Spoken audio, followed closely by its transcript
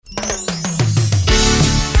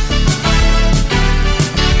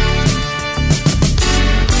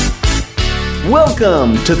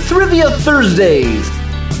Welcome to Trivia Thursdays,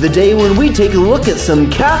 the day when we take a look at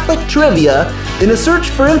some Catholic trivia in a search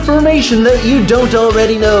for information that you don't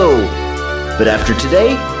already know. But after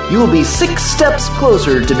today, you will be 6 steps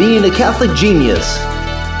closer to being a Catholic genius.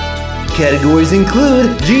 Categories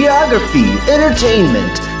include geography,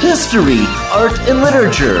 entertainment, history, art and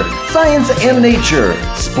literature, science and nature,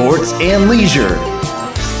 sports and leisure.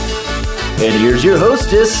 And here's your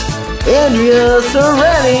hostess, Andrea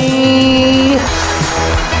Serrani.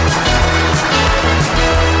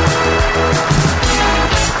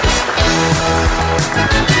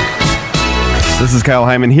 This is Kyle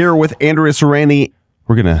Hyman here with Andrea Serrani.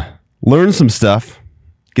 We're going to learn some stuff,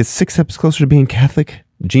 get 6 steps closer to being Catholic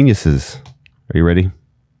geniuses. Are you ready?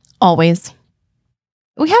 Always.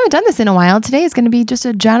 We haven't done this in a while. Today is going to be just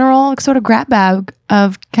a general sort of grab bag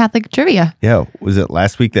of Catholic trivia. Yeah. Was it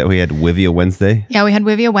last week that we had Wivia Wednesday? Yeah, we had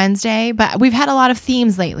Wivia Wednesday, but we've had a lot of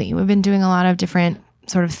themes lately. We've been doing a lot of different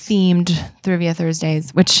sort of themed Trivia Thursdays,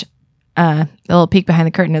 which a little peek behind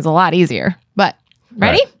the curtain is a lot easier. But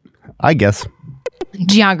ready? Right. I guess.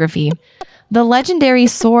 Geography. The legendary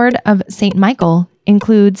Sword of St. Michael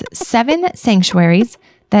includes 7 sanctuaries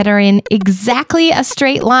that are in exactly a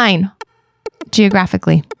straight line.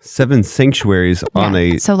 Geographically. 7 sanctuaries on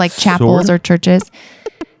a So like chapels sword? or churches.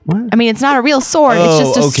 What? I mean, it's not a real sword. It's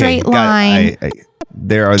just a straight line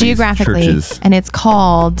There are these geographically. churches. And it's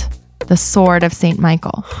called the Sword of St.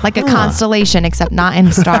 Michael. Like a constellation, except not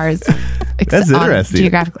in stars. That's interesting.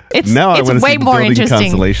 Geographically. Now I It's wanna see way more building interesting.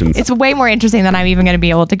 Constellations. It's way more interesting than I'm even going to be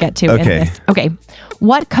able to get to in Okay. this. Okay.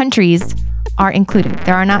 What countries are included?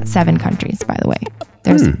 There are not 7 countries, by the way.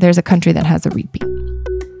 There's a country that has a repeat.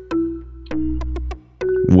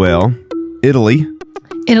 Well, Italy.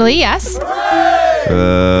 Italy, yes.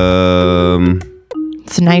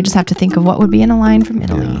 So now you just have to think of what would be in a line from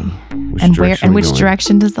Italy. Which And direction are we which going?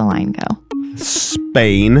 direction does the line go?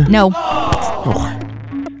 Spain. No.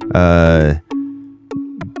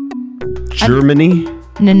 Germany.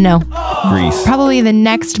 No. Greece. Probably the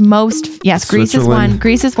next most. Yes, Greece is Switzerland, one.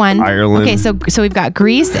 Greece is one. Ireland. Okay, so we've got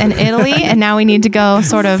Greece and Italy, and now we need to go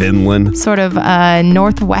Finland.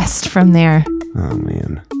 northwest from there. Oh,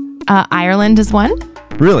 man. Ireland is one.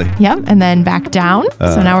 Really? Yep, and then back down.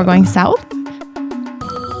 So now we're going south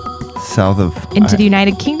South of... into the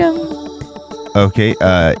United Kingdom. Okay,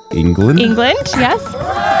 England. England, yes,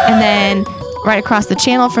 and then right across the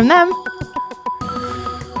channel from them.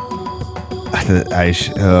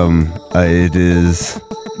 It is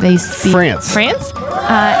They speak France.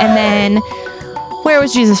 And then where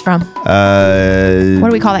was Jesus from? What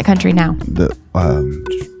do we call that country now? What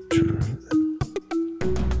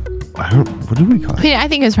do we call it? I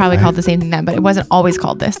think it was probably called the same thing then, but it wasn't always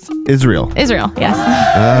called this. Israel. Israel, yes.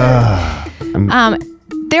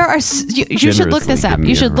 There are. You should look this up.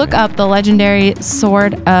 You should look up the legendary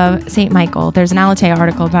Sword of St. Michael. There's an Alate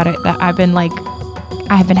article about it that I've been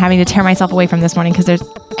having to tear myself away from this morning because there's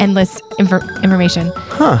endless information.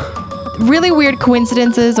 Really weird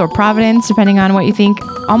coincidences or providence, depending on what you think.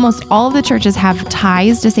 Almost all of the churches have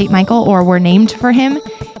ties to St. Michael or were named for him,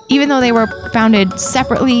 even though they were founded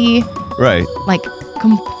separately. Right. Like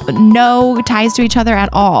no ties to each other at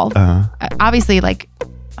all. Obviously, like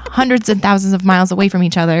hundreds and thousands of miles away from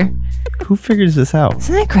each other. Who figures this out?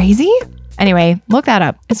 Isn't that crazy? Anyway, look that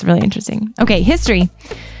up. It's really interesting. Okay, history.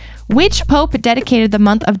 Which pope dedicated the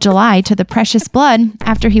month of July to the precious blood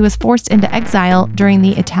after he was forced into exile during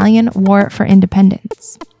the Italian War for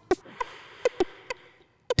Independence?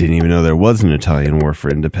 Didn't even know there was an Italian War for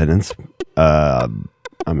Independence. I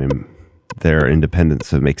mean, they're independent,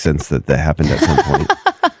 so it makes sense that happened at some point.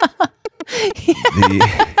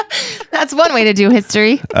 That's one way to do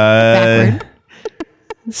history. Backward.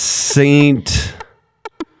 Saint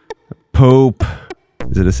Pope.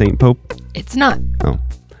 Is it a Saint Pope? It's not. Oh.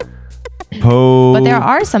 Pope. But there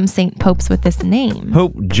are some Saint Popes with this name.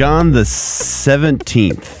 Pope John the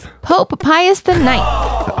 17th. Pope Pius the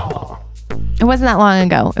Ninth. It wasn't that long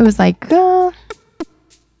ago. It was like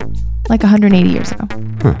 180 years ago.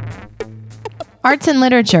 Arts and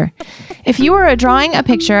literature. If you were drawing a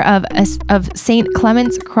picture of St.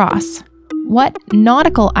 Clement's cross, what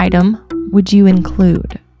nautical item would you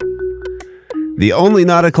include? The only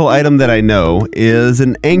nautical item that I know is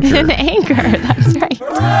an anchor. An anchor, that's right.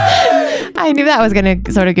 I knew that was going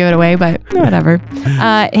to sort of give it away, but whatever.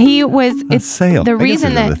 He was. It's sail. The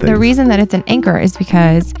reason that it's an anchor is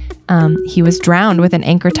because he was drowned with an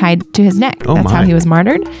anchor tied to his neck. Oh, that's how he was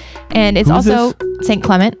martyred. And it's also Saint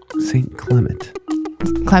Clement. Saint Clement.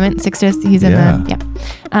 Clement Sixtus. He's in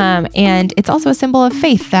and it's also a symbol of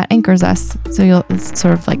faith that anchors us. So it's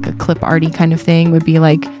sort of like a clip arty kind of thing. Would be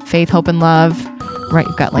like faith, hope, and love. right?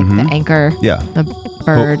 You've got like the anchor, the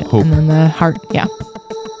bird, Hope. and then the heart. Yeah.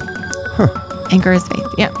 Anchor is faith.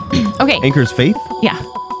 Yeah. Okay. Anchor is faith? Yeah.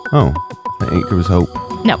 Oh. The anchor was hope.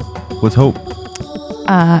 No. What's hope?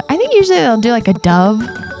 I think usually they'll do like a dove,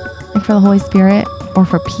 like for the Holy Spirit or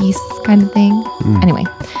for peace kind of thing. Anyway.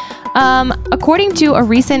 According to a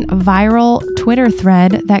recent viral Twitter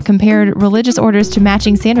thread that compared religious orders to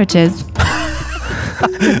matching sandwiches.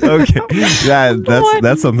 Okay. Yeah,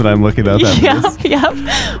 that's something I'm looking up after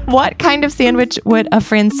Yep. What kind of sandwich would a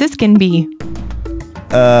Franciscan be?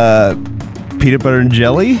 Peanut butter and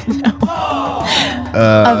jelly?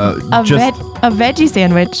 A veggie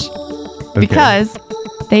sandwich. Okay. Because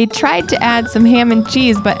they tried to add some ham and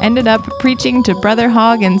cheese, but ended up preaching to Brother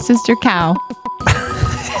Hog and Sister Cow.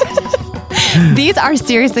 These are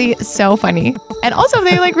seriously so funny. And also,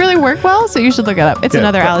 they like really work well, so you should look it up. It's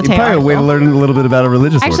another Alate Probably a way to learn a little bit about a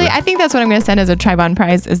religious Actually, order. I think that's what I'm going to send as a Tribon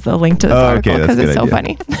Prize is the link to this article because it's so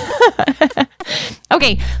funny.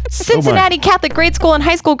 Okay, Cincinnati Catholic grade school and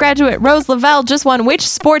high school graduate Rose Lavelle just won which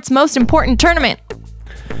sport's most important tournament?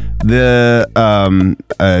 The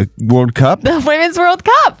World Cup? The Women's World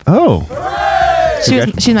Cup. Oh.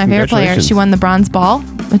 She's my favorite player. She won the bronze ball,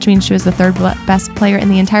 which means she was the third best player in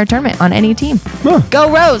the entire tournament on any team. Huh.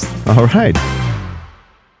 Go Rose. All right.